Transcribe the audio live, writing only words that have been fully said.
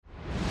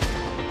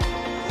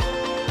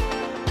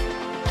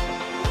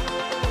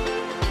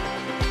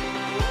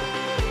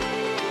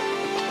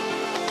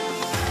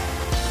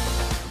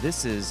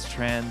This is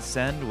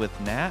Transcend with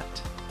Nat,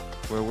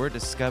 where we're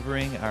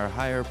discovering our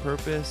higher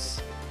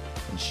purpose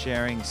and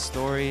sharing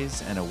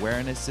stories and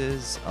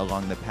awarenesses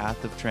along the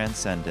path of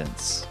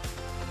transcendence.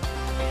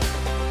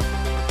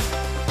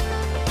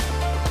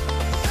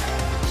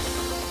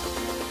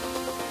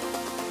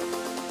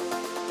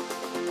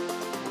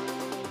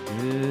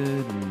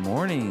 Good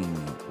morning,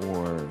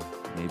 or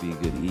maybe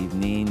good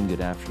evening, good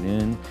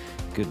afternoon,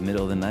 good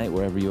middle of the night,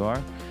 wherever you are.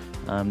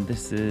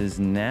 This is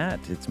Nat.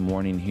 It's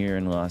morning here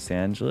in Los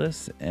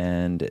Angeles,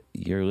 and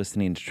you're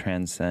listening to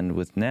Transcend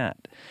with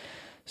Nat.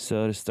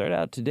 So to start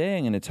out today,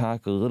 I'm going to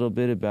talk a little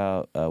bit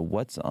about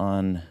what's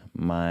on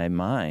my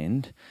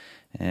mind.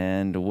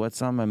 And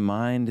what's on my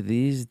mind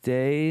these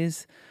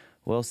days?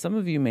 Well, some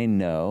of you may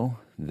know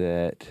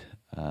that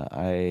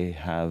I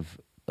have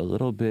a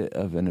little bit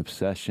of an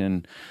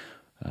obsession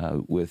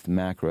with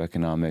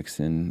macroeconomics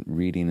and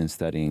reading and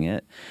studying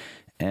it.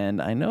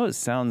 And I know it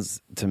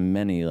sounds to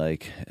many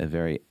like a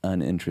very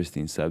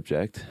uninteresting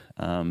subject,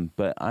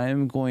 but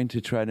I'm going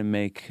to try to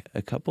make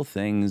a couple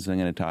things I'm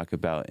going to talk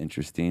about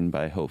interesting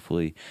by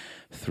hopefully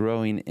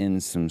throwing in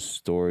some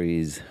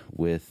stories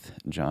with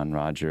John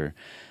Roger.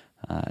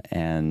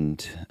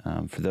 And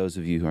for those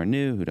of you who are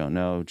new, who don't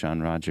know,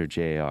 John Roger,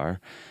 JR,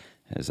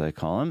 as I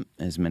call him,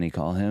 as many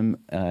call him,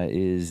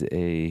 is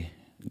a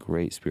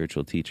great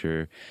spiritual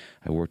teacher.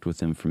 I worked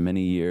with him for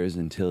many years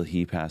until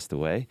he passed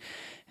away.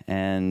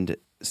 And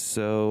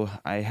so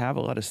I have a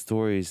lot of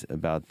stories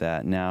about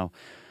that. Now,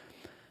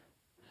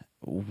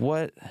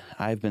 what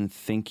I've been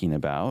thinking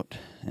about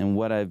and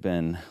what I've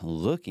been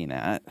looking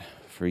at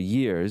for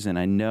years, and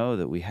I know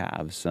that we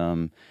have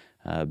some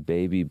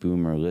baby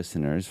boomer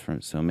listeners,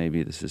 so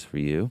maybe this is for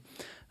you,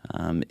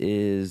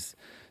 is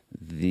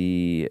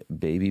the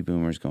baby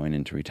boomers going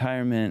into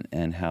retirement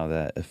and how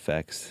that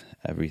affects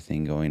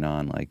everything going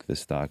on, like the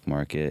stock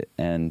market,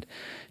 and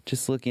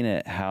just looking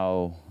at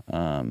how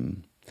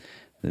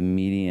the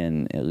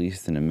median, at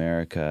least in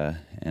America,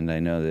 and I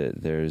know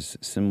that there's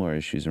similar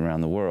issues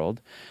around the world,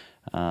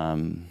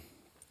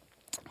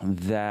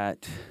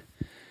 that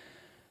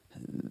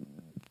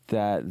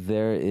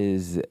there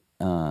is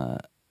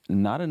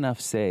not enough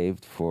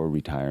saved for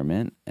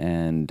retirement,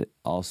 and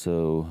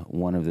also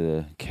one of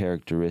the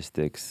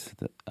characteristics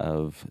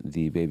of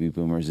the baby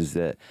boomers is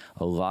that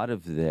a lot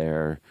of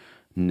their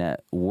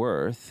net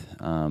worth,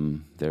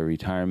 their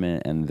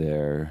retirement and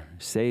their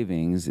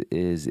savings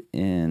is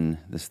in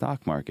the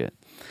stock market.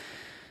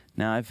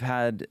 Now, I've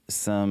had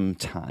some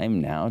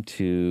time now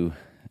to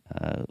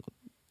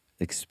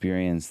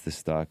experience the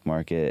stock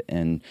market,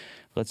 and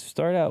let's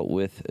start out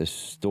with a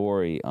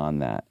story on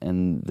that.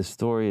 And the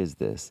story is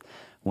this.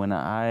 When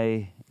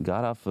I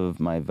got off of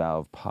my vow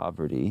of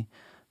poverty,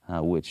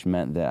 which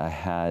meant that I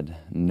had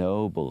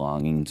no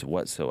belongings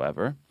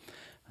whatsoever,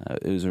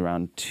 it was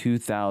around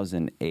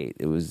 2008.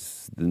 It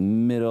was the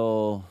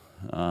middle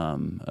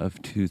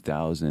of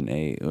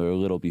 2008, or a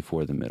little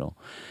before the middle.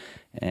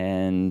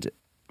 And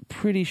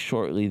pretty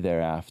shortly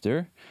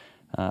thereafter,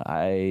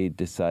 I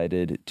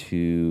decided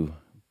to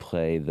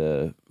play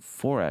the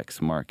Forex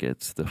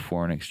markets, the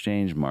foreign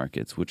exchange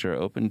markets, which are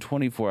open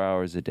 24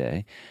 hours a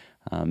day.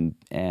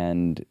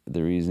 And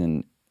the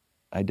reason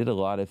I did a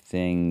lot of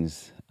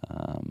things,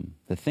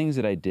 the things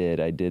that I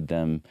did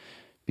them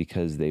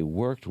because they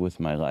worked with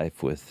my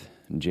life with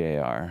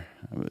JR.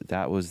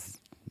 That was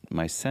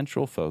my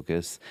central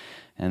focus.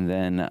 And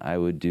then I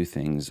would do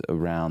things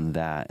around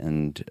that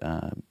and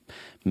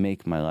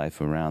make my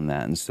life around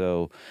that. And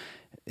so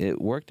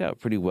it worked out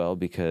pretty well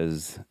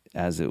because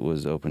as it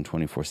was open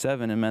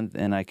 24/7, it meant,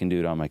 and I can do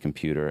it on my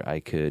computer. I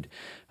could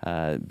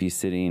be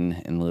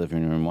sitting in the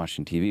living room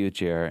watching TV with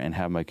JR and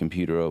have my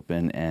computer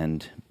open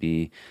and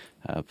be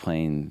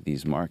playing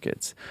these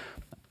markets.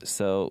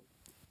 So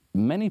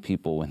many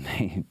people, when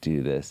they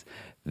do this,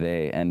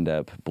 they end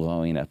up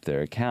blowing up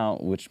their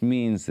account, which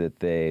means that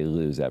they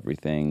lose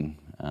everything.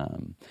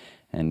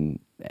 And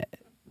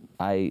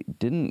I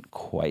didn't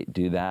quite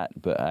do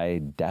that, but I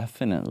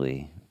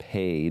definitely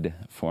paid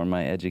for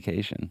my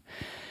education.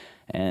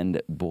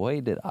 And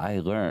boy, did I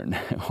learn.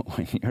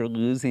 When you're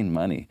losing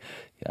money,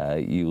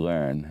 you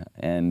learn.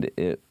 And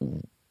it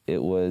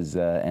was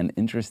an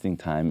interesting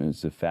time. It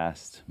was a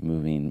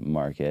fast-moving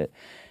market.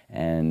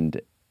 And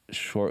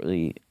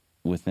shortly,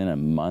 within a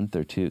month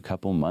or two, a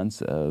couple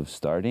months of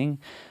starting,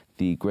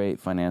 the great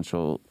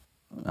financial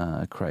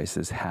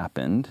crisis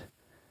happened.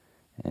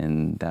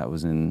 And that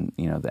was in,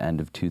 the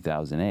end of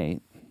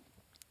 2008.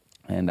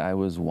 And I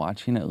was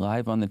watching it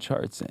live on the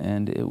charts,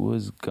 and it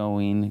was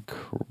going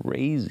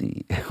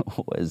crazy.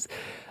 It was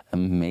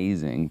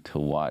amazing to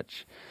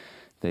watch.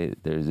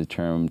 There's a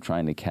term,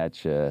 trying to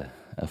catch a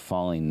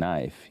falling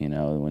knife,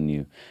 when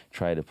you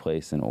try to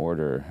place an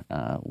order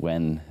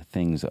when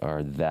things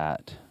are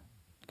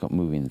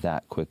moving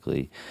that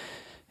quickly.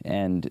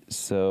 And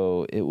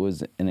so it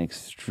was an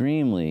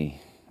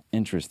extremely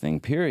interesting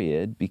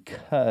period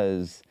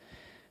because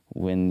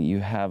when you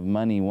have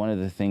money, one of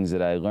the things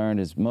that I learned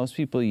is most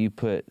people, you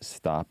put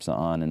stops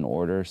on an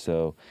order.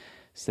 So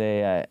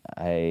say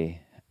I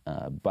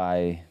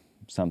buy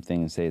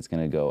something and say it's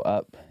going to go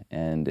up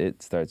and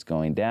it starts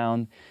going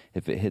down.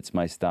 If it hits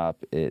my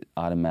stop, it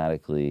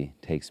automatically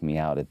takes me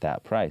out at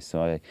that price.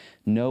 So I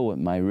know what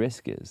my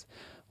risk is.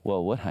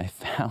 Well, what I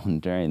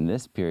found during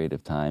this period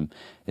of time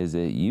is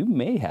that you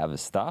may have a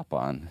stop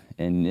on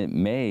and it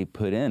may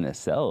put in a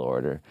sell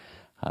order.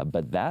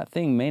 But that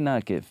thing may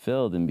not get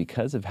filled, and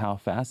because of how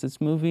fast it's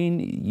moving,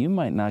 you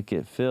might not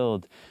get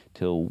filled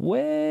till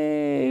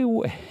way,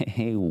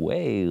 way,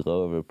 way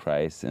lower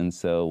price. And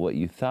so what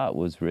you thought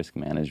was risk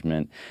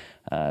management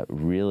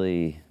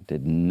really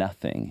did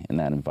nothing in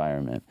that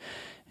environment.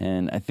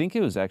 And I think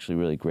it was actually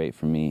really great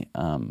for me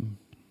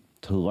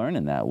to learn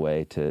in that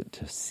way, to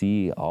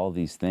see all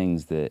these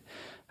things that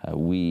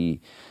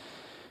we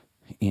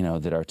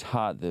that are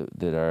taught,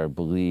 that are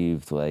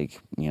believed, like,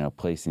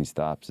 placing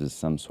stops is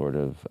some sort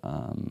of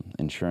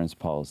insurance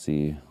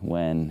policy,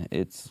 when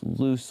it's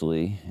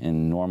loosely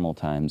in normal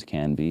times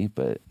can be,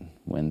 but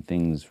when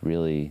things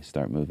really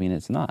start moving,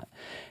 it's not.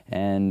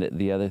 And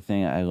the other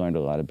thing, I learned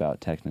a lot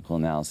about technical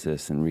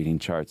analysis and reading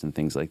charts and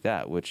things like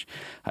that, which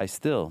I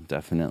still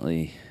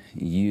definitely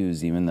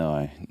use, even though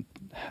I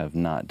have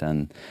not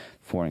done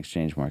foreign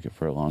exchange market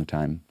for a long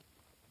time.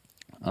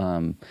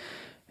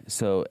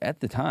 So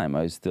at the time,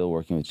 I was still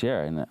working with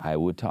Jared, and I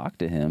would talk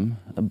to him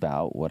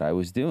about what I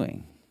was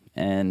doing.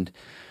 And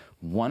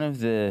one of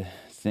the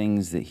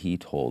things that he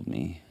told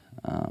me,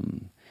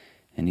 and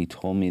he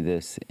told me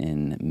this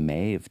in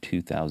May of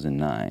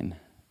 2009,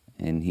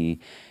 and he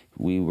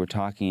was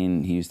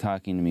talking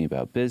to me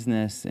about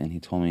business, and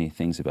he told me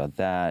things about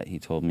that. He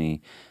told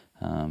me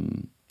a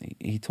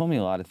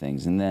lot of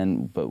things.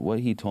 But what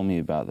he told me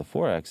about the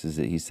Forex is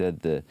that he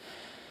said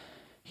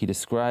he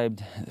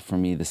described for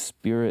me the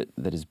spirit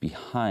that is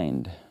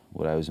behind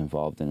what I was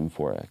involved in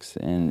Forex.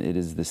 And it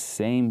is the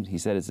same, he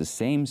said, it's the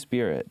same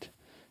spirit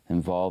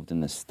involved in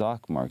the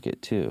stock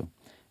market too.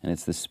 And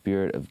it's the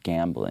spirit of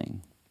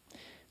gambling.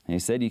 And he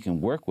said you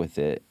can work with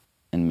it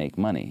and make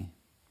money.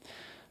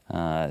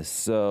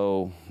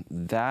 So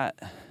that,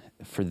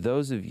 for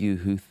those of you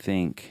who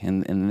think,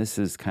 and this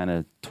is kind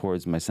of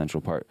towards my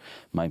central part,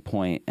 my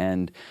point,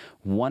 and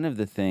one of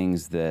the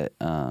things that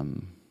I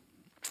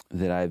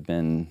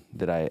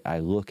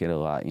look at a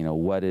lot,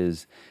 what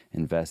is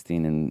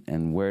investing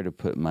and where to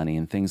put money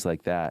and things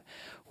like that.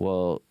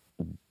 Well,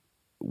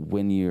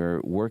 when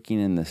you're working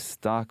in the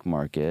stock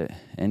market,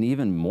 and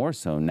even more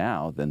so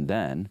now than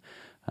then,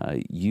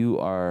 you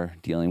are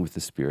dealing with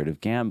the spirit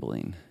of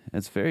gambling.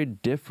 It's very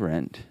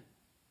different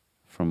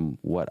from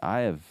what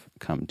I have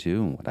come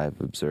to and what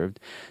I've observed.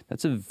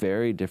 That's a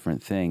very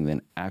different thing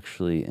than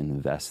actually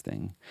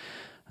investing.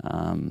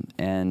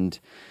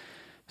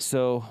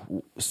 So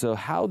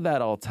how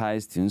that all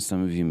ties to, and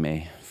some of you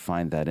may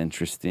find that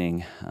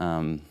interesting,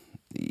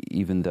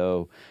 even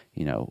though,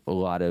 a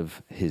lot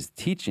of his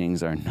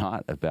teachings are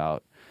not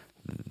about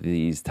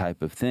these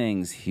type of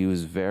things, he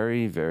was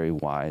very, very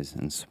wise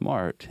and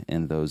smart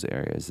in those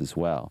areas as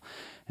well.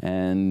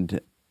 And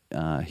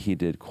he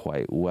did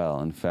quite well.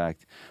 In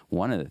fact,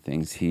 one of the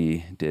things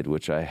he did,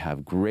 which I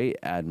have which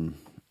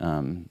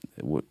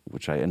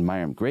I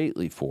admire him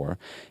greatly for,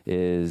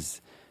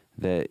 is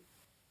that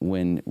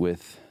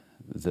with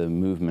the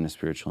movement of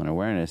spiritual inner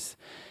awareness,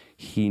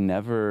 he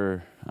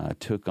never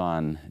took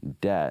on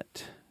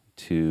debt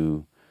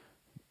to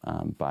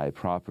buy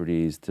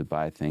properties, to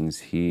buy things.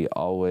 He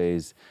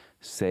always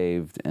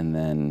saved and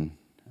then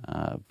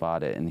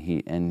bought it. And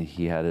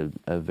he had it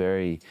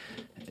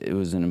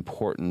was an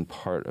important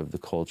part of the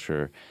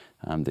culture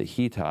that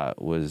he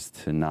taught, was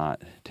to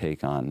not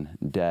take on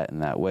debt in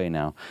that way.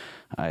 Now,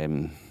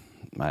 in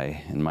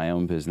my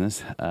own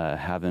business,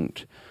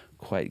 haven't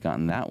quite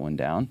gotten that one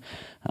down,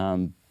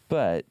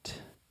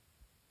 but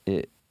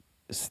it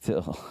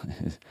still,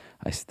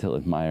 I still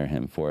admire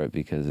him for it,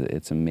 because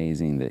it's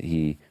amazing that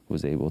he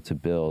was able to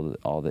build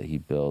all that he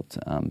built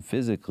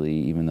physically,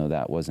 even though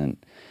that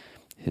wasn't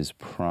his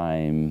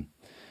prime,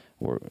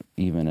 or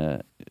even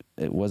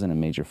it wasn't a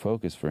major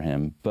focus for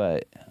him,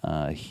 but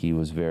he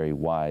was very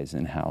wise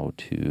in how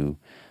to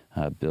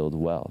build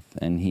wealth,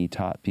 and he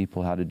taught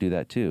people how to do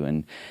that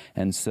too.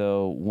 And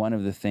so one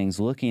of the things,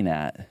 looking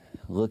at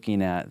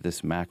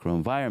this macro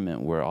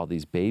environment where all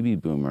these baby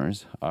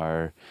boomers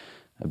are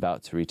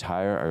about to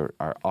retire,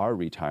 or are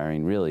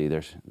retiring, really,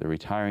 they're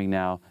retiring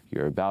now,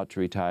 you're about to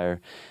retire,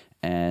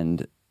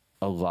 and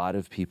a lot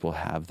of people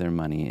have their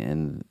money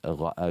in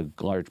a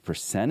large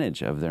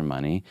percentage of their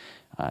money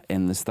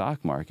in the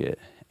stock market,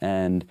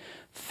 and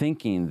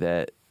thinking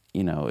that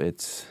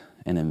it's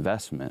an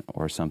investment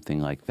or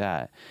something like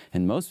that.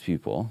 And most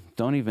people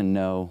don't even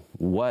know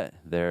what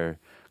they're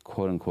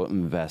quote unquote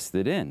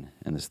invested in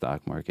the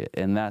stock market,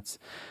 and that's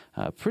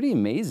pretty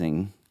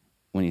amazing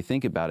when you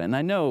think about it. And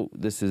I know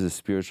this is a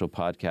spiritual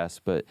podcast,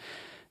 but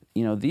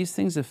these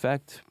things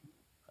affect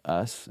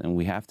us, and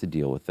we have to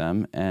deal with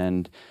them.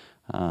 And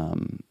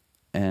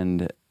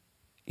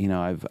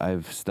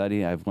I've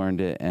studied, I've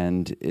learned it,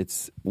 and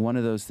it's one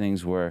of those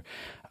things where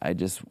I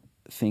just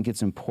think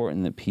it's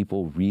important that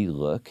people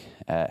relook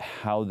at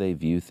how they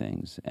view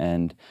things,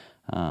 and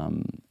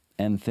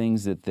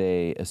things that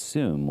they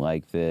assume,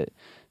 like that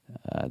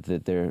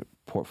that their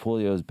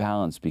portfolio is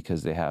balanced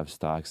because they have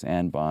stocks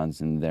and bonds,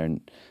 and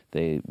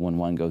when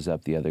one goes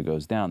up, the other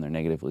goes down. They're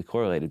negatively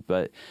correlated,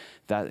 but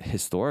that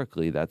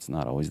historically, that's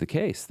not always the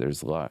case.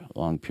 There's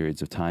long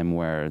periods of time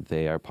where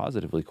they are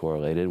positively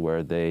correlated,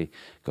 where they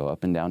go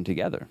up and down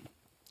together.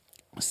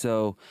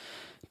 So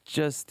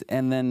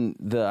and then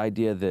the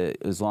idea that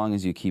as long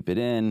as you keep it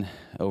in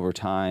over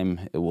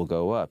time, it will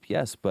go up.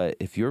 Yes, but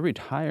if you're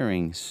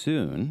retiring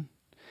soon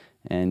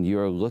and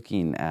you're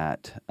looking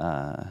at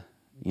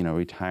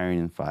retiring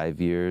in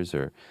 5 years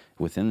or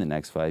within the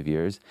next 5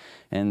 years,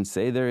 and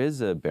say there is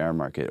a bear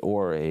market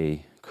or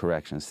a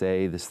correction,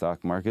 say the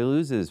stock market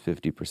loses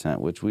 50%,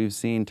 which we've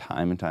seen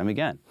time and time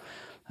again.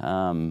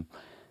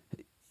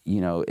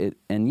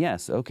 And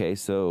yes, okay,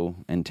 so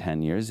in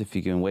 10 years, if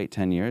you can wait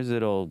 10 years,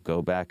 it'll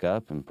go back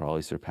up and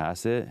probably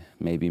surpass it.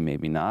 Maybe,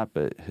 maybe not,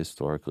 but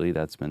historically,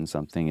 that's been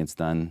something it's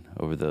done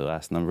over the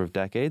last number of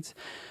decades.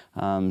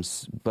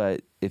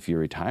 But if you're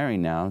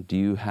retiring now, do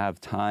you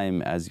have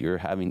time as you're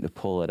having to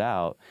pull it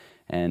out?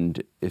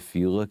 And if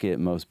you look at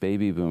most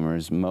baby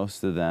boomers,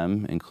 most of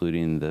them,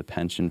 including the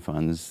pension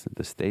funds,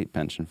 the state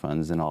pension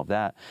funds and all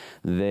that,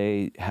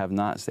 they have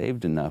not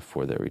saved enough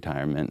for their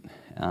retirement.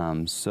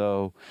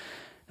 So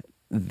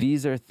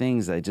these are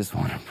things I just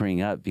want to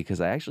bring up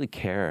because I actually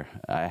care.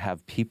 I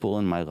have people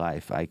in my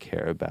life I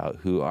care about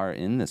who are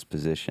in this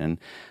position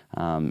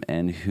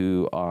and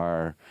who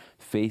are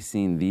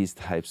facing these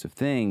types of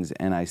things.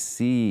 And I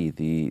see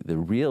the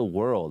real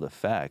world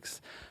effects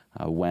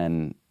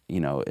when,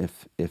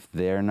 if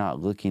they're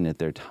not looking at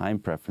their time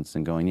preference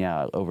and going,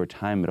 yeah, over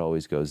time it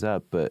always goes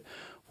up, but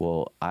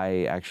well,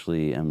 I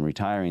actually am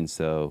retiring,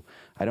 so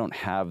I don't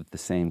have the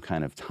same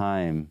kind of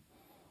time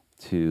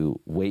to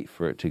wait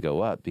for it to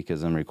go up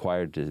because I'm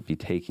required to be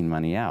taking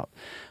money out.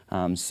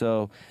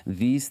 So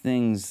these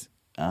things,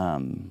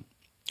 to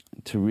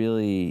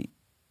really,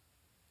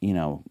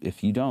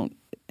 if you don't,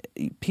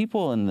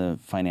 people in the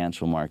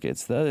financial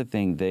markets, the other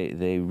thing,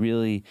 they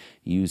really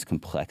use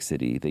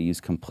complexity. They use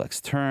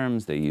complex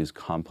terms, they use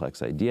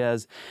complex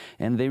ideas,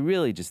 and they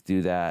really just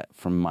do that,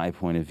 from my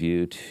point of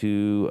view,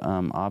 to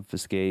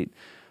obfuscate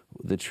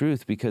the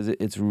truth, because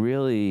it's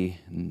really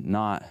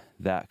not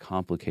that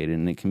complicated,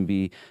 and it can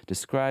be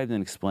described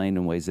and explained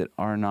in ways that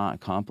are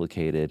not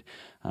complicated,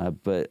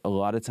 but a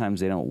lot of times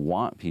they don't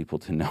want people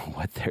to know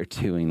what they're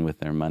doing with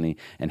their money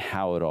and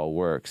how it all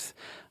works,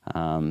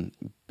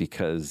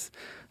 because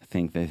I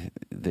think that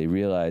they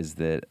realize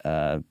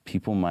that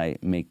people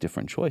might make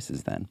different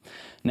choices then.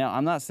 Now,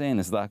 I'm not saying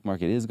the stock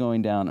market is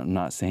going down. I'm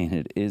not saying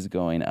it is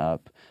going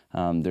up.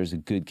 There's a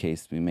good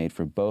case to be made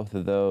for both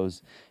of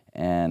those.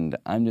 And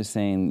I'm just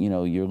saying,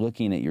 you're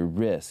looking at your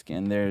risk,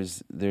 and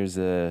there's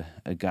a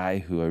guy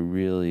who I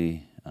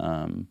really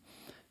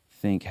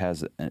think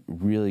has a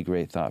really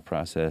great thought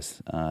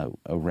process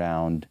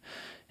around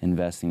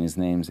investing. His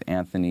name's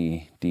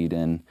Anthony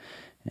Deaton,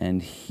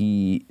 and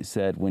he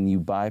said, when you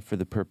buy for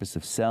the purpose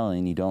of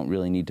selling, you don't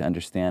really need to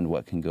understand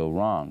what can go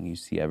wrong. You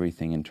see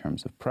everything in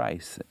terms of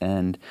price.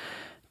 And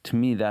to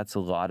me, that's a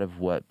lot of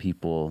what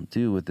people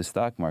do with the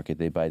stock market.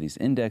 They buy these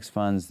index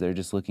funds. They're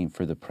just looking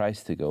for the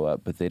price to go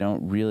up, but they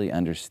don't really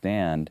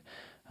understand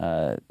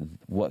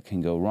what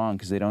can go wrong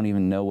because they don't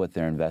even know what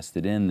they're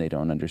invested in. They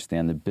don't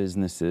understand the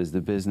businesses.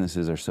 The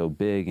businesses are so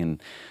big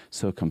and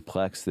so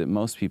complex that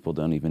most people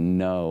don't even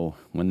know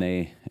when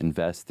they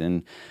invest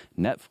in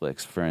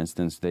Netflix, for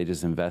instance. They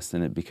just invest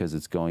in it because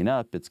it's going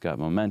up, it's got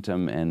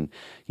momentum, and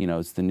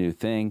it's the new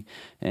thing.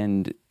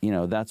 And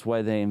that's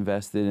why they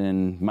invested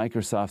in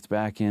Microsoft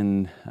back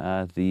in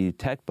the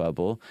tech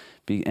bubble,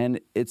 and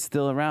it's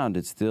still around.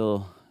 It's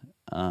still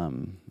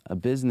a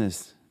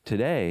business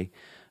today.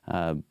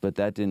 But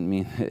that didn't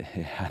mean that it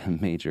had a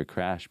major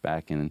crash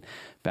back in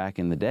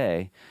the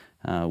day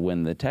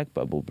when the tech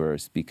bubble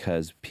burst,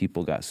 because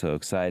people got so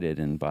excited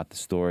and bought the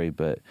story,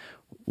 but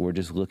we're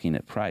just looking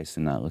at price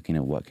and not looking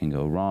at what can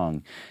go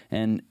wrong.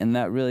 And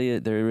there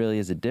really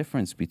is a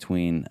difference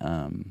between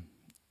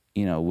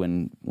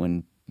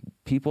when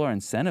people are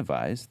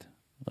incentivized,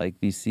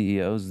 like these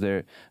CEOs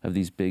of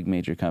these big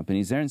major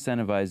companies, they're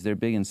incentivized. Their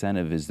big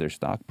incentive is their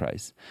stock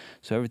price.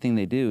 So everything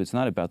they do, it's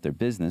not about their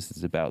business.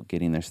 It's about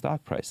getting their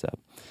stock price up.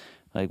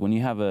 Like when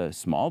you have a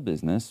small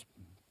business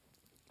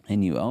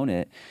and you own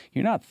it,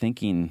 you're not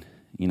thinking,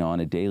 on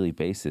a daily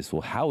basis,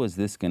 well, how is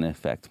this going to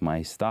affect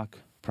my stock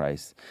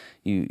price?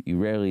 You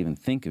rarely even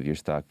think of your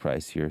stock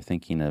price. You're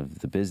thinking of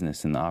the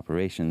business and the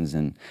operations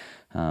and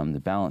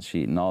the balance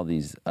sheet and all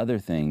these other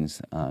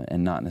things,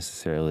 and not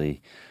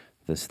necessarily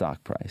the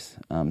stock price.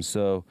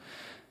 So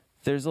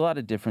there's a lot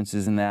of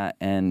differences in that.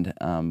 And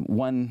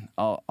one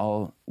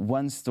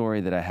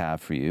story that I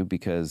have for you,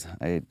 because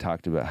I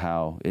talked about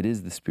how it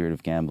is the spirit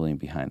of gambling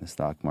behind the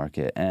stock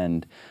market,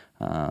 and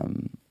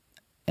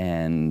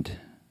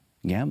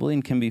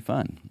gambling can be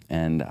fun.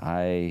 And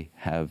I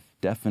have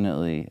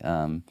definitely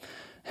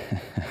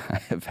I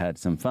have had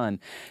some fun.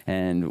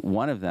 And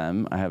one of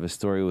them, I have a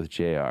story with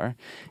JR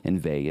in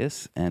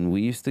Vegas. And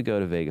we used to go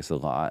to Vegas a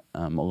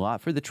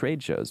lot for the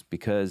trade shows,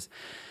 because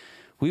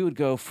we would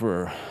go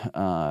for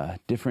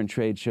different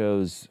trade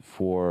shows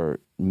for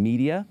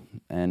media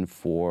and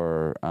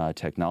for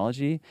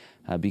technology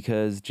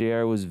because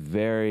JR was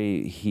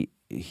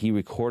he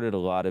recorded a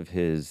lot of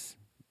his,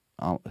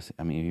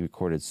 he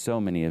recorded so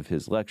many of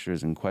his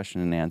lectures and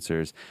question and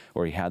answers,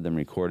 or he had them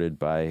recorded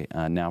by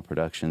Now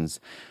Productions,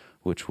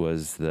 which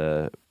was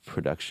the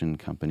production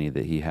company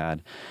that he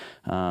had.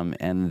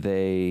 And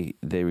they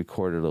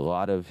recorded a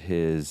lot of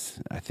his,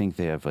 I think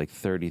they have like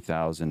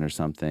 30,000 or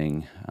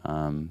something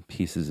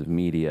pieces of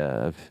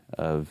media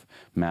of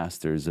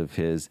masters of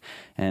his.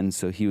 And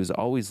so he was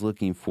always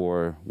looking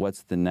for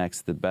what's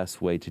the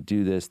best way to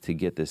do this, to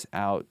get this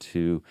out,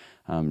 to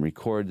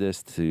record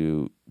this,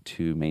 to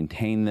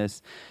maintain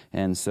this.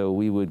 And so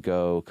we would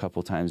go a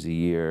couple times a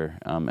year,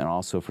 and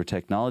also for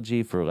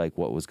technology, for like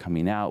what was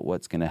coming out,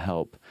 what's going to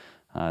help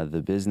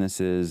the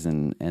businesses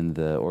and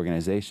the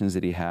organizations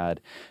that he had.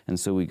 And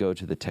so we go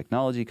to the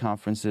technology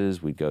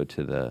conferences, we'd go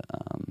to the,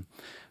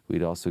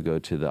 we'd also go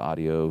to the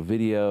audio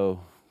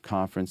video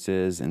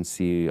conferences and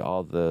see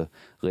all the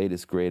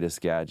latest,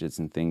 greatest gadgets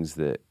and things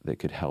that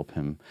could help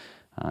him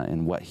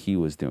in what he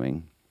was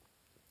doing.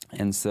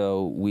 And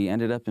so we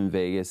ended up in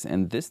Vegas,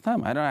 and this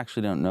time I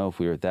don't know if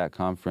we were at that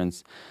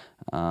conference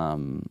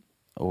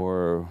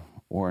or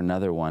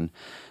another one,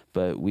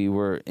 but we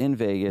were in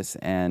Vegas,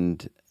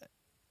 and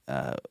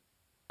I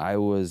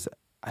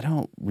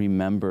don't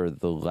remember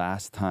the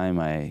last time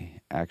I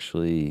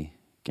actually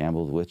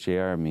gambled with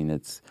JR. I mean,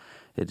 it's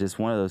just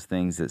one of those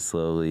things that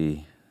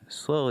slowly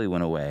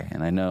went away.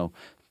 And I know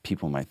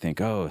people might think,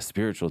 oh, a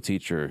spiritual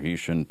teacher, you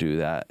shouldn't do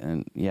that.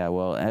 And yeah,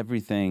 well,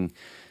 everything,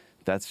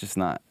 that's just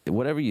not,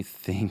 whatever you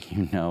think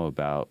you know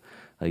about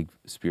like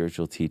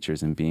spiritual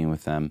teachers and being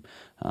with them,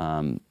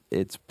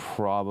 it's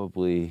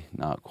probably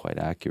not quite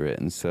accurate.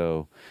 And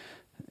so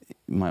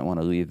you might want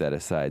to leave that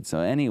aside. So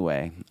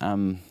anyway,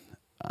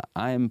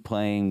 I'm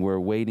playing, we're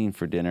waiting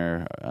for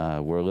dinner.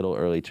 We're a little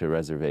early to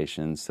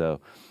reservations. So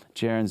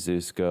Jer and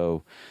Zeus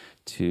go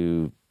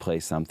to play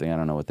something. I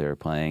don't know what they were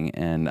playing.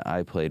 And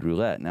I played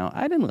roulette. Now,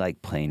 I didn't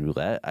like playing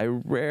roulette. I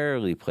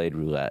rarely played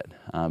roulette.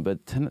 But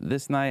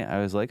this night, I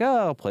was like, oh,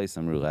 I'll play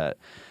some roulette.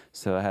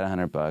 So I had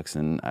 $100,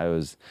 and I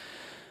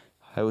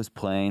was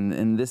playing.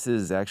 And this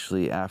is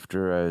actually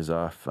after I was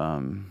off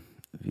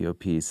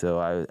VOP. So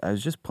I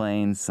was just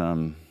playing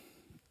some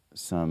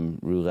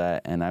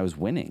roulette, and I was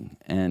winning.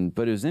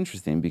 But it was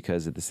interesting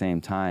because at the same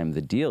time,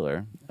 the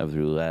dealer of the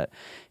roulette,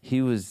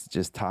 he was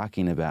just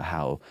talking about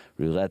how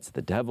roulette's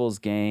the devil's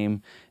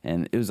game,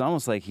 and it was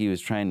almost like he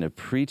was trying to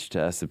preach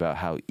to us about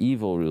how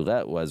evil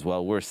roulette was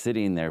while we're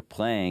sitting there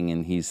playing,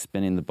 and he's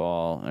spinning the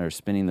ball or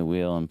spinning the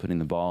wheel and putting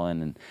the ball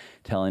in and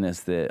telling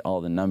us that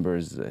all the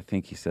numbers, I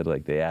think he said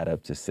like they add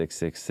up to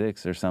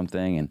 666 or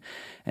something,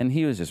 and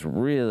he was just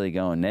really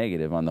going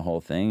negative on the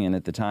whole thing. And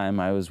at the time,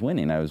 I was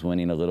winning. I was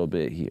winning a little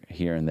bit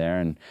here and there,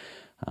 and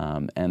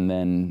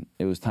then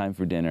it was time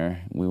for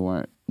dinner. We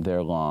weren't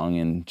there long,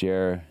 and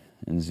Jer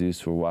and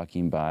Zeus were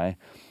walking by,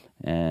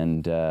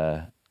 and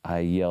I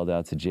yelled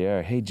out to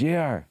JR, hey,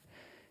 JR,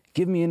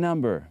 give me a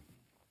number.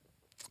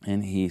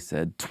 And he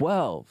said,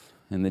 12.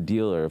 And the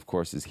dealer, of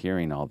course, is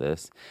hearing all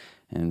this.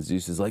 And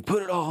Zeus is like,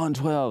 put it all on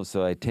 12.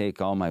 So I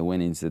take all my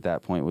winnings at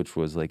that point, which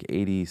was like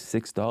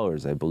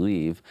 $86, I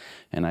believe,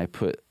 and I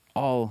put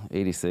all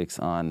 86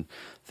 on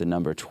the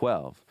number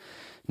 12.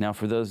 Now,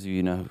 for those of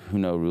you who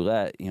know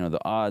roulette, the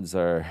odds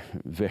are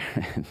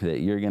that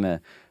you're going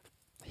to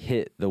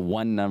hit the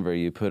one number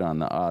you put on.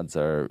 The odds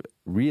are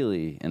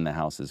really in the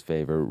house's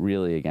favor,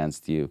 really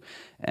against you.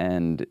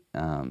 And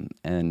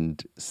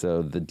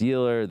so the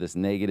dealer, this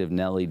negative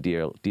Nelly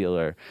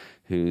dealer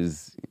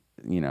who's,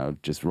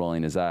 just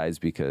rolling his eyes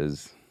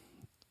because,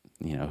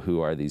 who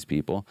are these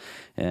people?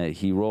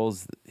 He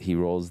rolls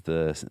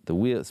the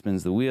wheel,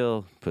 spins the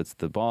wheel, puts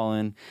the ball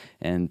in,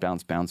 and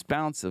bounce, bounce,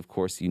 bounce. Of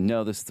course, you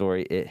know the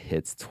story. It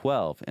hits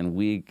 12, and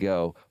we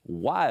go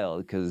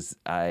wild because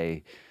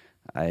I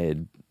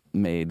had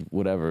made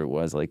whatever it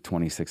was, like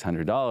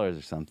 $2,600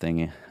 or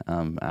something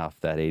off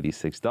that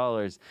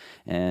 $86,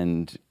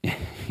 and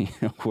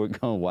we're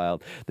going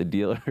wild. The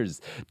dealer's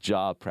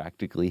jaw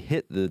practically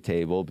hit the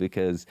table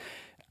because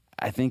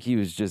I think he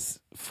was just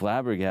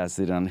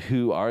flabbergasted on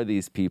who are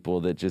these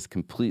people that just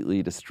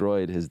completely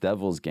destroyed his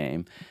devil's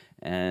game.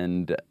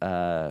 And,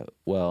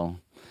 well,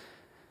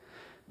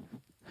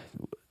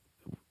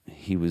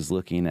 he was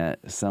looking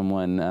at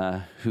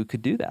someone who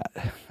could do that,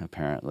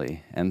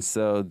 apparently. And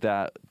so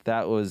that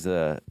was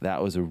a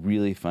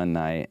really fun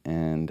night,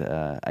 and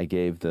I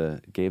gave the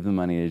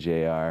money to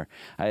JR.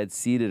 I had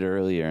seeded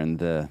earlier,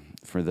 and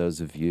for those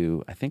of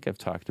you, I think I've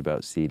talked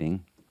about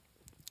seeding.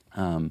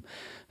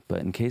 But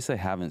in case I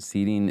haven't,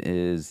 seeding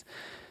is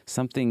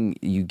something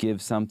you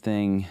give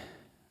something.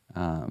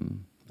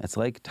 It's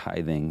like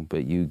tithing,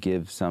 but you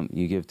give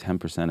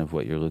 10% of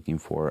what you're looking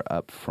for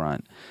up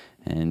front,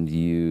 and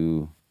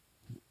you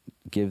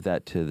give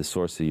that to the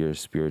source of your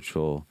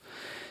spiritual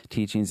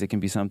teachings. It can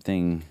be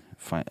something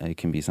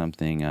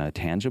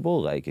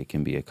tangible, like it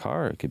can be a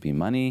car, it could be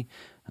money,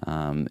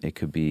 It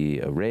could be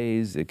a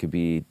raise. It could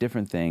be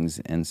different things.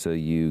 And so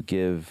you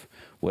give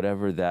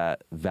whatever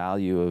that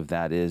value of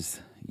that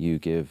is, you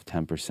give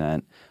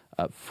 10%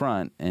 up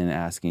front and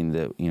asking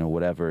that,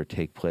 whatever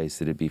take place,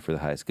 that it be for the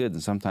highest good.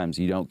 And sometimes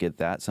you don't get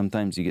that.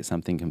 Sometimes you get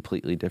something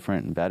completely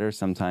different and better.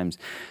 Sometimes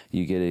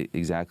you get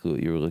exactly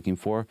what you were looking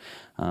for.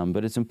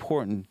 But it's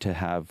important to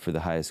have for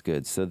the highest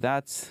good. So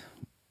that's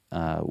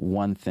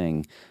one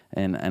thing.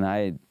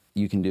 And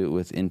you can do it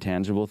with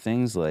intangible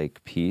things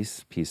like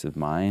peace of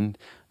mind.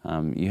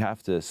 You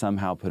have to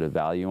somehow put a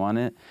value on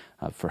it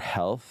for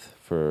health,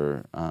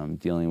 for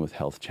dealing with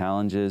health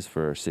challenges,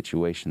 for a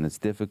situation that's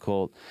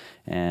difficult.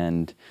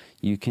 And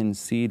you can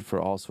seed for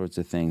all sorts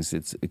of things.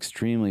 It's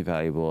extremely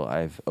valuable.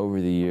 I've,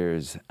 over the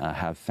years,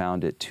 have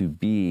found it to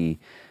be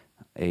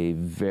a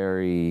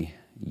very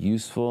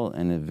useful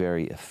and a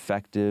very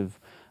effective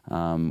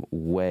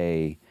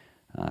way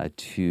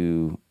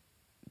to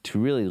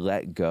really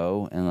let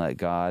go and let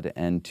God,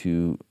 and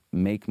to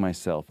make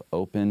myself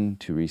open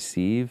to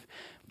receive.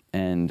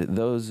 And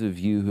those of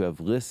you who have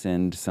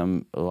listened,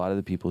 a lot of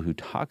the people who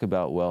talk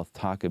about wealth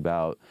talk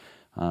about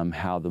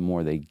how the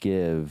more they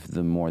give,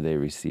 the more they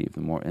receive,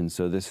 and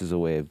so this is a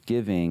way of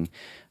giving,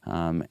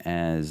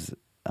 as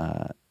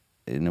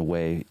in a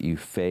way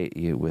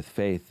with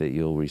faith that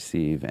you'll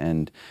receive.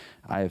 And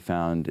I have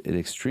found it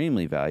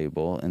extremely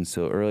valuable. And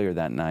so earlier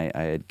that night,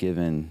 I had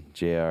given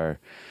JR.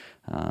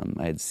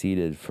 I had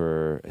seeded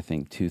for, I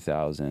think,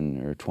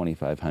 $2,000 or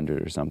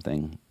 $2,500 or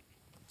something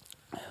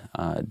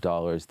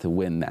dollars to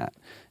win that,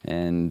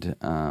 and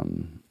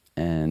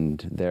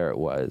there it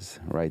was,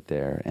 right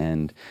there,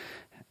 and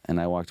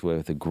I walked away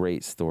with a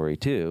great story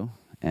too,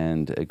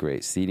 and a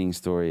great seeding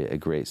story, a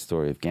great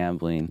story of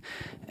gambling,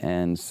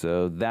 and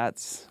so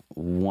that's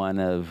one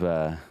of.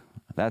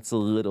 That's a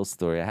little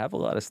story. I have a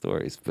lot of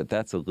stories, but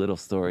that's a little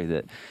story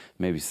that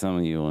maybe some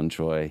of you will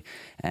enjoy,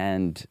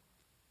 and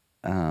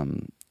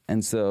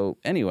so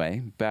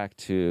anyway, back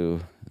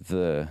to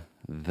the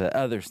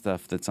other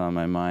stuff that's on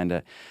my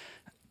mind.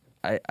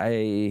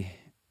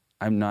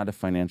 I'm not a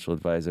financial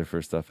advisor.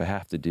 First off, I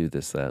have to do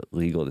this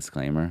legal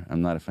disclaimer.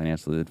 I'm not a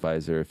financial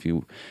advisor. If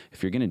you're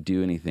going to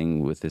do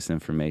anything with this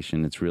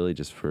information, it's really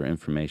just for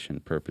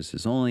information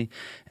purposes only,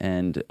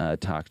 and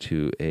talk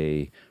to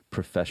a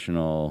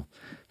professional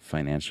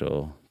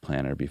financial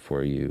planner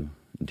before you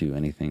do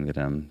anything that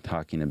I'm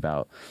talking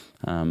about.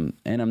 And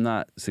I'm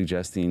not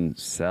suggesting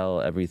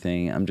sell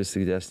everything. I'm just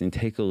suggesting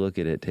take a look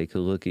at it. Take a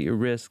look at your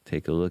risk.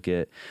 Take a look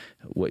at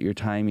what your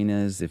timing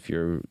is if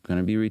you're going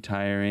to be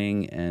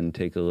retiring, and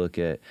take a look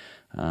at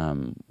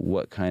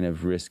what kind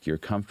of risk you're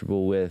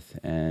comfortable with,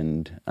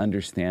 and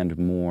understand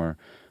more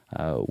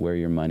where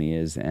your money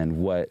is and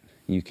what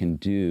you can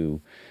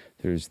do.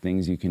 There's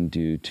things you can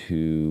do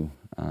to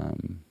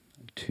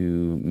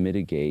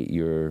mitigate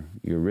your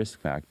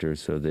risk factor,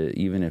 so that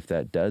even if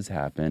that does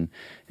happen,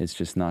 it's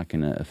just not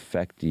going to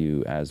affect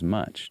you as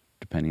much,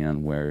 depending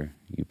on where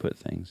you put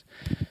things.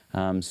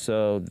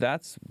 So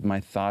that's my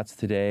thoughts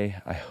today.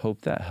 I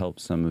hope that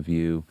helps some of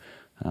you,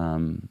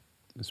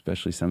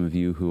 especially some of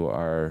you who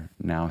are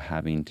now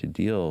having to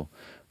deal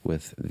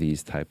with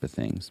these type of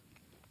things.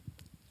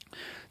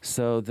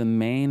 So the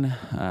main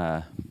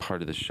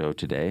part of the show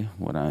today,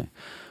 what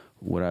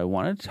I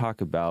wanted to talk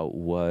about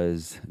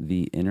was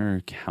the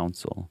inner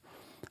counsel.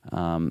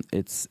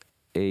 It's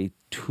a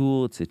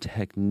tool, it's a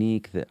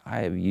technique that I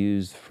have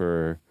used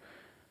for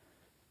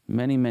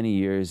many, many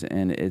years,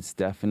 and it's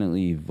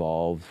definitely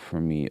evolved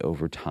for me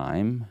over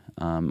time.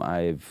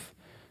 I've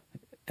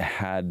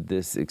had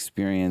this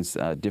experience,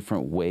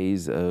 different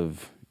ways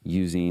of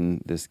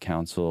using this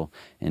counsel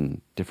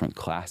in different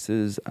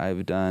classes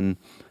I've done.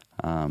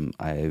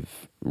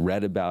 I've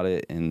read about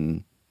it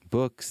in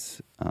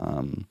books.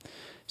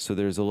 So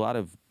there's a lot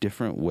of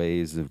different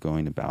ways of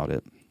going about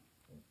it.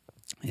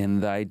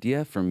 And the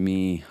idea for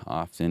me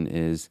often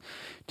is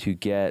to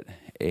get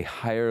a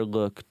higher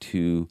look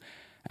to,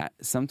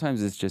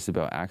 sometimes it's just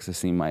about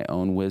accessing my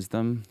own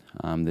wisdom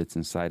that's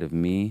inside of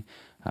me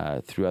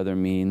through other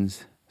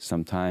means.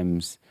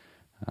 Sometimes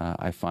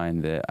I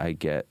find that I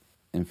get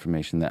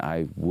information that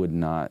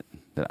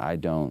I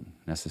don't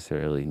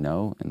necessarily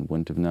know and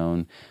wouldn't have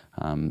known,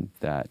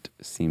 that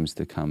seems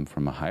to come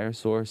from a higher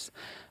source.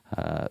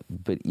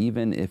 But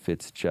even if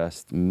it's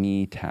just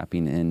me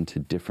tapping into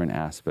different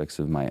aspects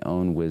of my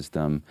own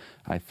wisdom,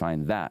 I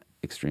find that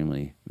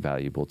extremely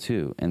valuable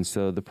too. And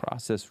so the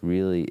process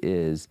really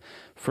is,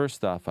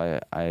 first off,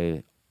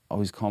 I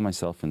always call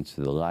myself into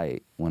the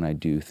light when I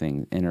do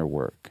inner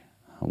work,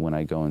 when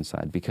I go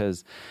inside,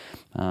 because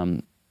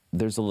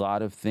there's a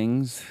lot of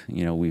things,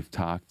 we've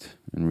talked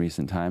in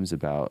recent times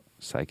about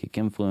psychic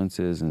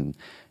influences and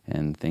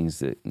things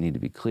that need to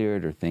be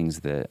cleared, or things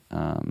that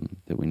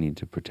we need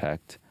to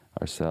protect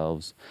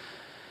ourselves,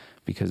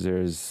 because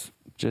there's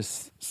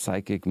just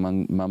psychic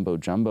mumbo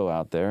jumbo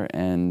out there,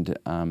 and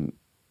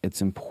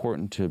it's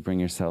important to bring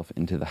yourself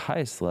into the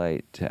highest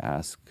light, to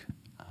ask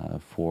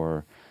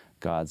for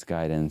God's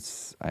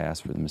guidance. I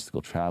ask for the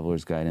mystical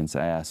traveler's guidance.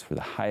 I ask for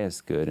the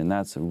highest good, and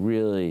that's a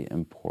really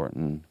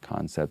important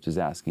concept, is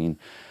asking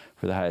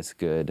for the highest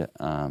good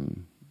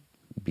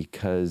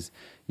because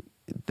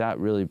that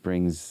really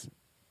brings,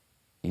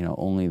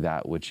 only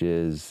that which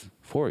is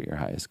for your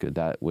highest good,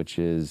 that which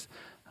is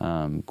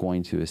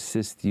going to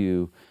assist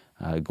you,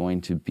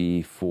 going to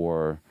be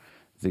for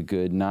the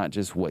good, not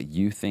just what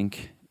you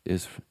think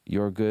is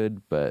your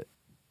good, but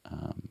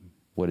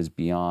what is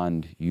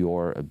beyond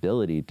your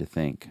ability to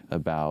think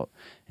about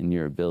and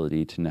your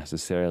ability to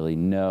necessarily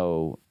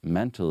know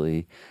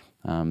mentally,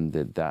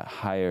 that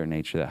higher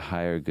nature, that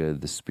higher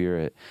good, the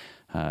spirit,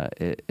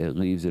 it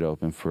leaves it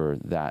open for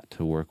that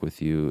to work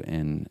with you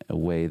in a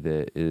way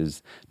that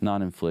is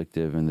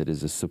non-inflictive and that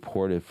is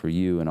supportive for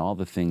you and all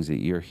the things that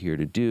you're here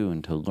to do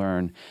and to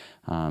learn.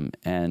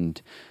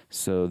 And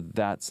so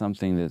that's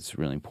something that's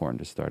really important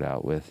to start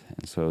out with.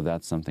 And so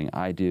that's something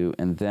I do.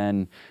 And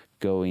then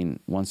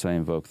once I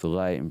invoke the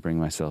light and bring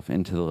myself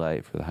into the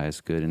light for the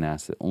highest good and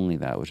ask that only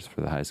that which is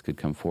for the highest good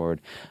come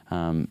forward.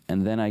 And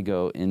then I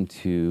go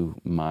into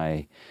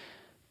my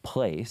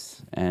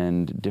place,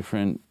 and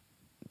different,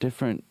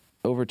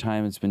 over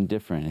time it's been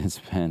different. It's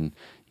been,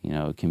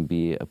 it can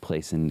be a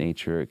place in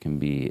nature, it can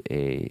be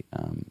a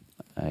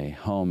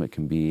home, it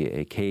can be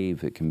a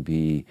cave, it can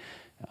be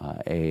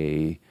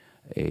a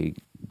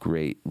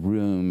great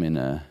room in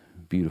a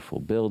beautiful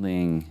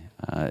building,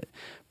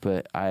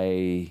 but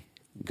I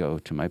go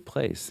to my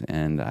place,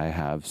 and I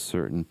have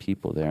certain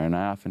people there, and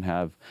I often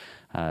have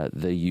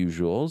the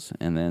usuals,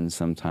 and then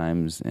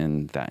sometimes,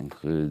 and that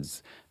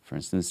includes, for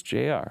instance,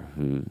 JR,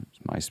 who's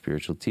my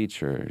spiritual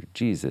teacher,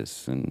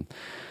 Jesus, and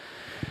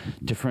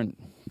different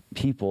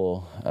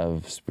people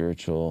of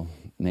spiritual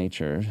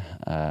nature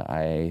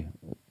I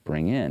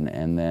bring in.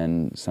 And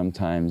then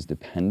sometimes,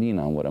 depending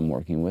on what I'm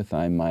working with,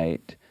 I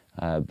might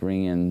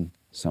bring in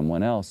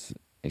someone else.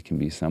 It can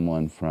be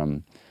someone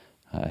from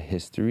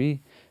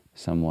history,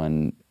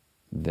 someone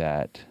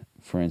that,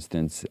 for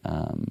instance,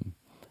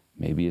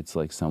 maybe it's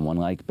like someone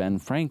like Ben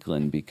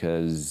Franklin,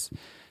 because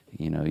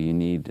you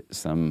need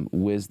some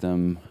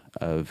wisdom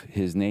of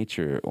his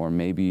nature, or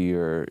maybe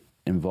you're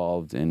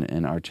involved in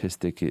an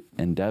artistic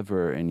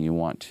endeavor and you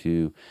want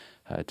to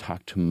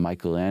talk to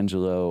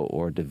Michelangelo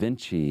or Da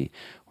Vinci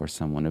or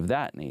someone of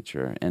that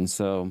nature. And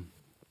so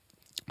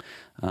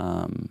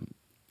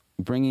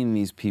bringing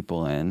these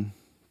people in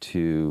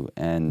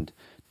and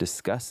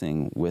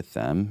discussing with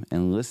them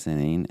and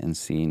listening and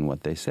seeing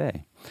what they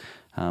say.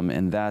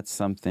 And that's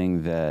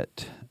something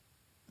that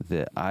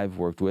I've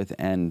worked with,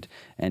 and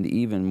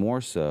even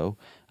more so,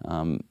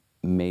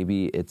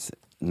 maybe it's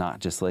not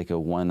just like a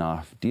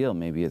one-off deal.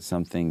 Maybe it's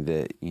something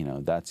that,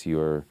 that's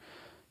your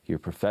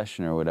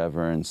profession or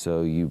whatever, and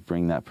so you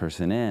bring that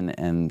person in,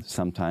 and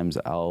sometimes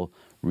I'll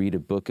read a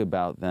book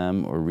about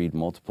them or read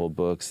multiple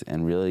books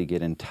and really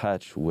get in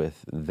touch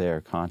with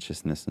their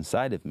consciousness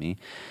inside of me.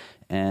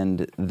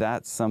 And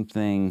that's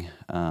something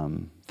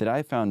that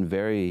I found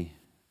very,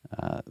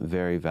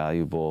 very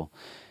valuable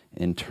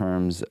in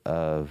terms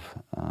of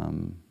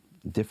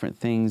different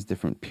things,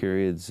 different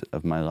periods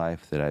of my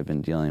life that I've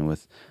been dealing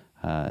with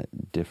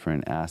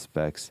different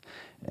aspects,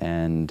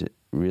 and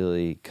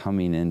really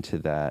coming into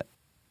that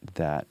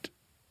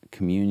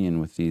communion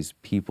with these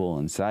people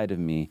inside of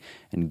me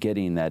and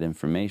getting that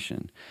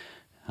information.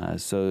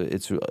 So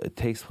it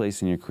takes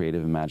place in your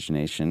creative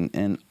imagination,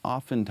 and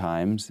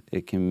oftentimes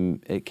it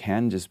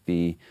can just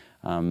be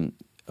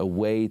a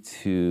way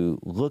to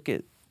look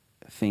at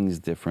things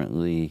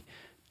differently,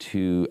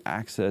 to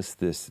access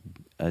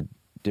a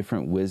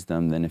different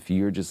wisdom than if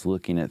you're just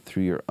looking at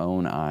through your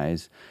own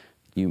eyes.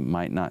 You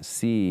might not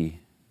see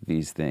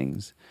these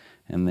things,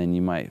 and then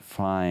you might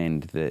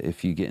find that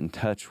if you get in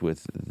touch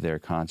with their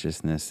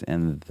consciousness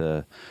and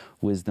the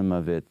wisdom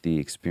of it, the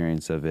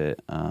experience of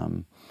it,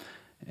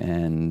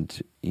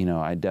 and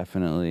I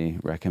definitely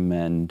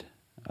recommend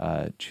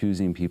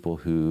choosing people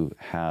who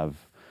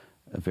have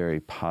a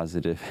very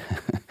positive,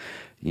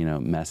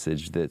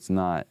 message. That's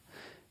not.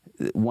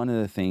 One of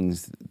the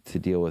things to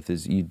deal with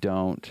is you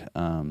don't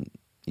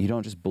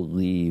just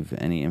believe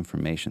any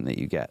information that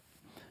you get.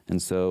 And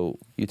so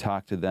you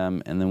talk to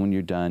them, and then when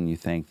you're done, you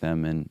thank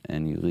them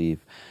and you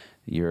leave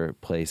your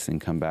place and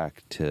come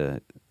back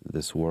to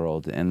this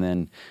world. And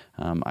then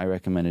I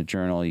recommend a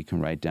journal. You can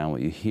write down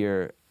what you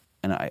hear,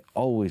 and I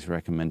always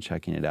recommend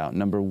checking it out.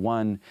 Number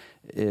one,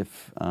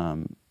 if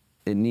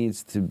it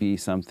needs to be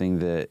something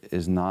that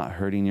is not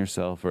hurting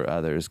yourself or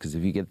others, because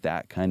if you get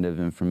that kind of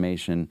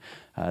information,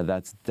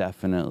 that's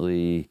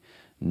definitely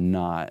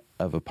not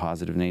of a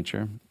positive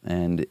nature.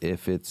 And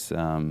if it's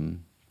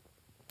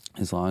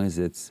as long as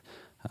it's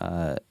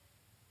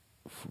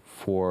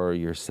for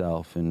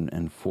yourself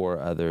and for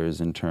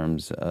others, in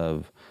terms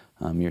of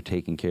you're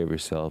taking care of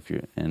yourself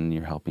and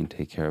you're helping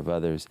take care of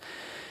others,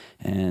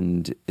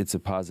 and it's a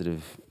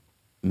positive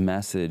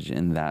message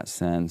in that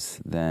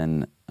sense,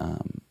 then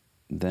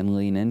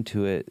lean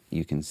into it.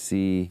 You can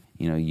see,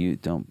 you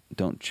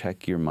don't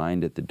check your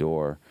mind at the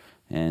door.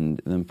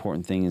 And the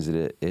important thing is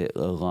that it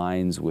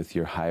aligns with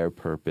your higher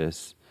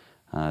purpose,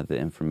 the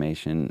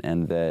information,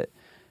 and that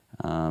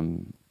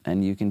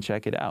and you can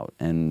check it out.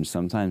 And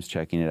sometimes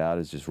checking it out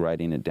is just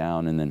writing it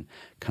down and then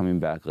coming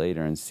back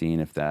later and seeing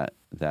if that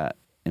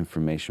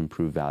information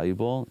prove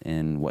valuable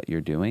in what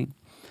you're doing.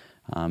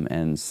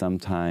 And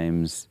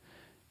sometimes,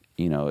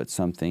 it's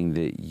something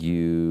that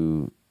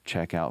you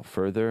check out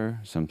further.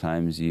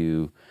 Sometimes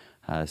you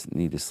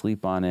need to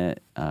sleep on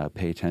it,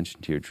 pay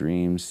attention to your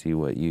dreams, see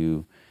what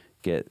you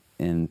get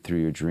in through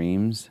your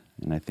dreams.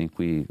 And I think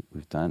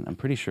I'm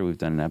pretty sure we've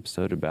done an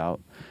episode about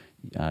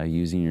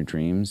using your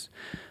dreams.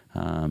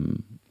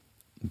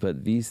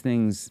 But these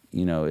things,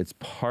 it's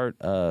part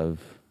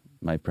of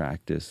my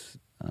practice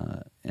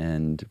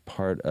and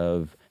part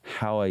of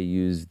how I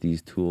use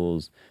these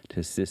tools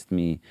to assist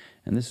me.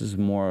 And this is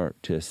more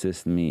to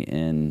assist me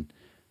in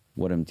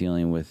what I'm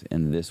dealing with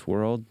in this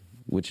world,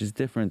 which is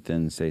different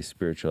than, say,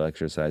 spiritual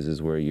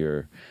exercises where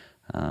you're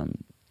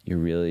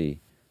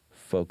really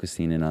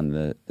focusing in on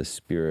the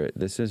spirit.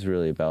 This is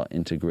really about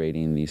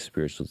integrating these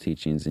spiritual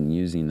teachings and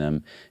using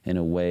them in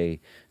a way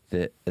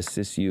that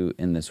assists you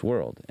in this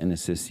world and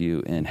assists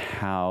you in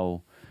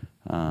how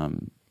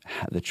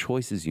the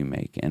choices you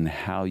make and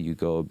how you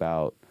go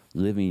about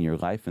living your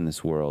life in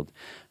this world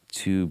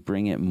to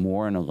bring it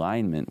more in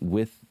alignment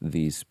with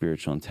these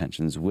spiritual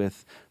intentions,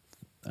 with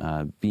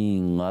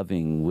being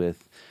loving,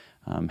 with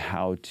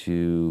how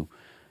to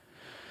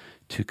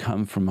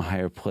come from a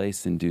higher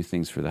place and do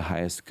things for the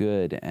highest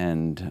good,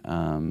 and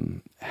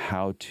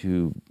how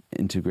to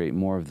integrate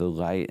more of the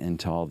light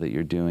into all that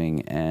you're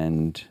doing.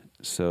 And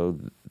so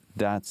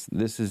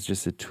this is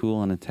just a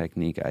tool and a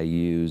technique I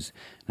use,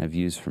 and I've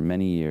used for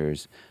many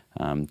years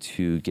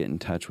to get in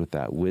touch with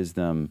that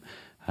wisdom,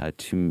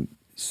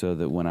 so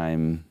that when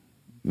I'm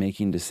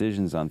making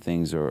decisions on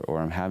things or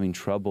I'm having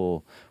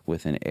trouble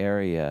with an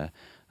area,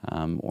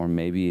 or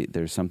maybe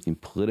there's something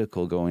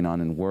political going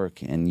on in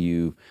work, and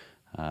you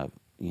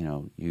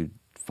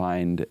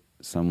find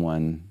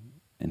someone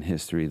in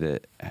history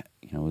that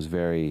was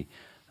very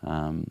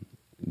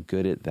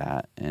good at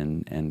that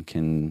and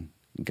can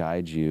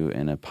guide you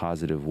in a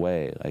positive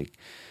way. Like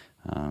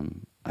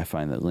I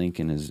find that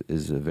Lincoln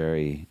is a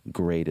very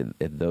great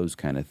at those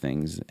kind of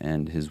things,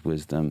 and his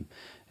wisdom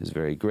is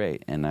very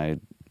great. And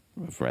I've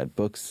read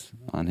books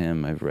on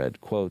him, I've read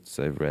quotes,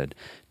 I've read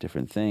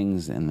different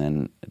things, and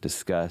then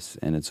discuss,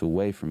 and it's a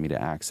way for me to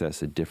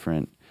access a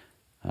different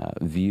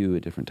view,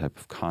 a different type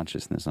of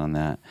consciousness on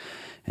that.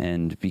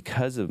 And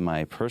because of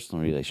my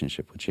personal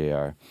relationship with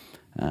JR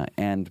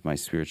and my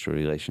spiritual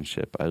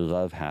relationship, I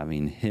love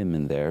having him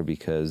in there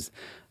because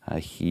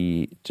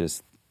he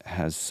just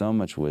has so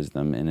much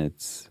wisdom, and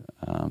it's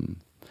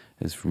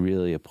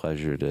really a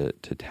pleasure to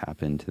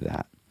tap into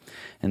that.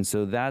 And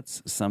so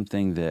that's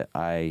something that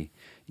I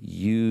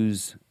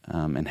use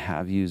and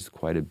have used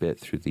quite a bit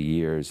through the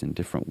years in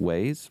different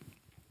ways.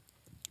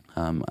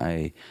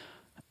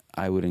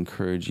 I would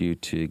encourage you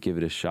to give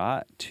it a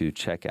shot, to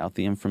check out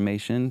the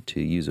information, to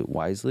use it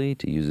wisely,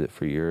 to use it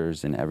for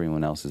yours and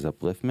everyone else's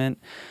upliftment.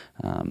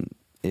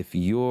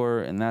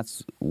 And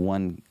that's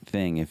one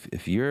thing,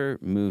 if you're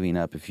moving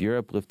up, if you're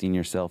uplifting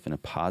yourself in a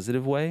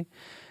positive way,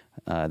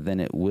 then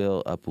it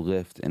will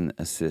uplift and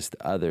assist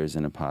others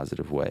in a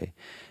positive way.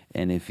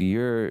 And if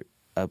you're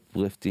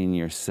uplifting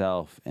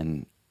yourself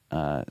and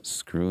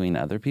screwing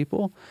other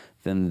people,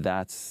 then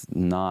that's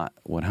not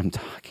what I'm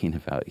talking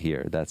about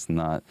here. That's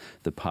not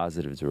the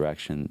positive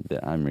direction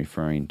that I'm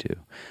referring to,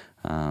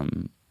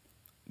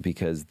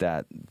 because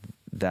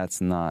that's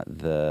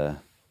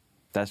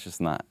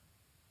just not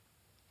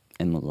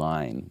in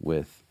line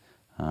with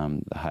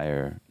the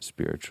higher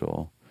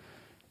spiritual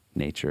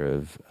nature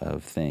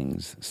of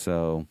things.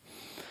 So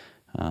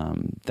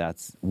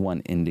that's one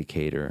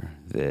indicator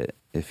that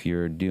if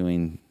you're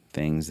doing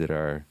things that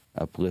are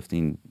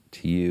uplifting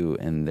to you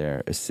and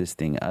they're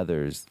assisting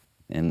others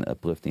in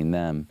uplifting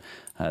them,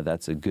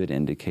 that's a good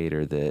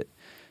indicator that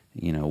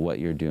what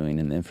you're doing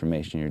and the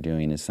information you're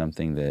doing is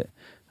something that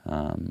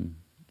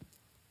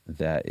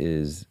that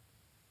is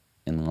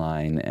in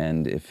line.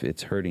 And if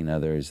it's hurting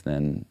others,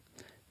 then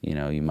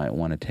you might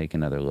want to take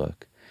another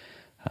look.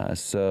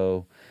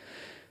 So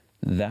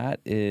that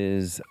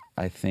is,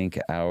 I think,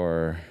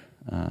 the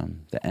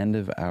end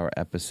of our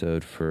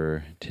episode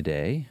for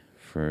today,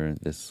 for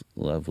this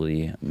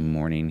lovely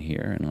morning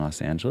here in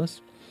Los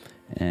Angeles.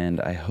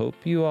 And I hope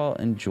you all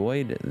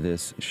enjoyed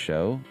this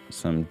show,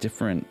 some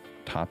different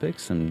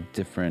topics, some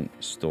different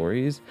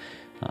stories,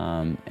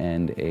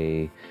 and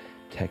a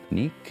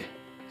technique.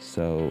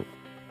 So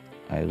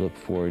I look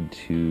forward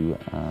to,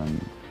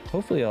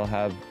 hopefully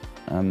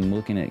I'm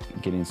looking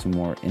at getting some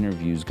more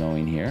interviews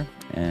going here,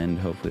 and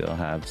hopefully I'll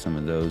have some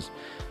of those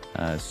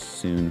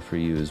soon for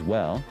you as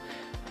well.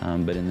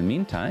 But in the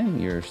meantime,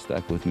 you're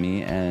stuck with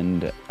me,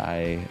 and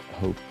I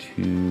hope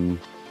to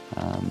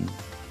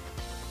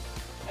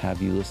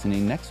have you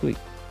listening next week.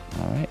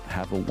 All right,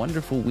 have a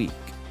wonderful week.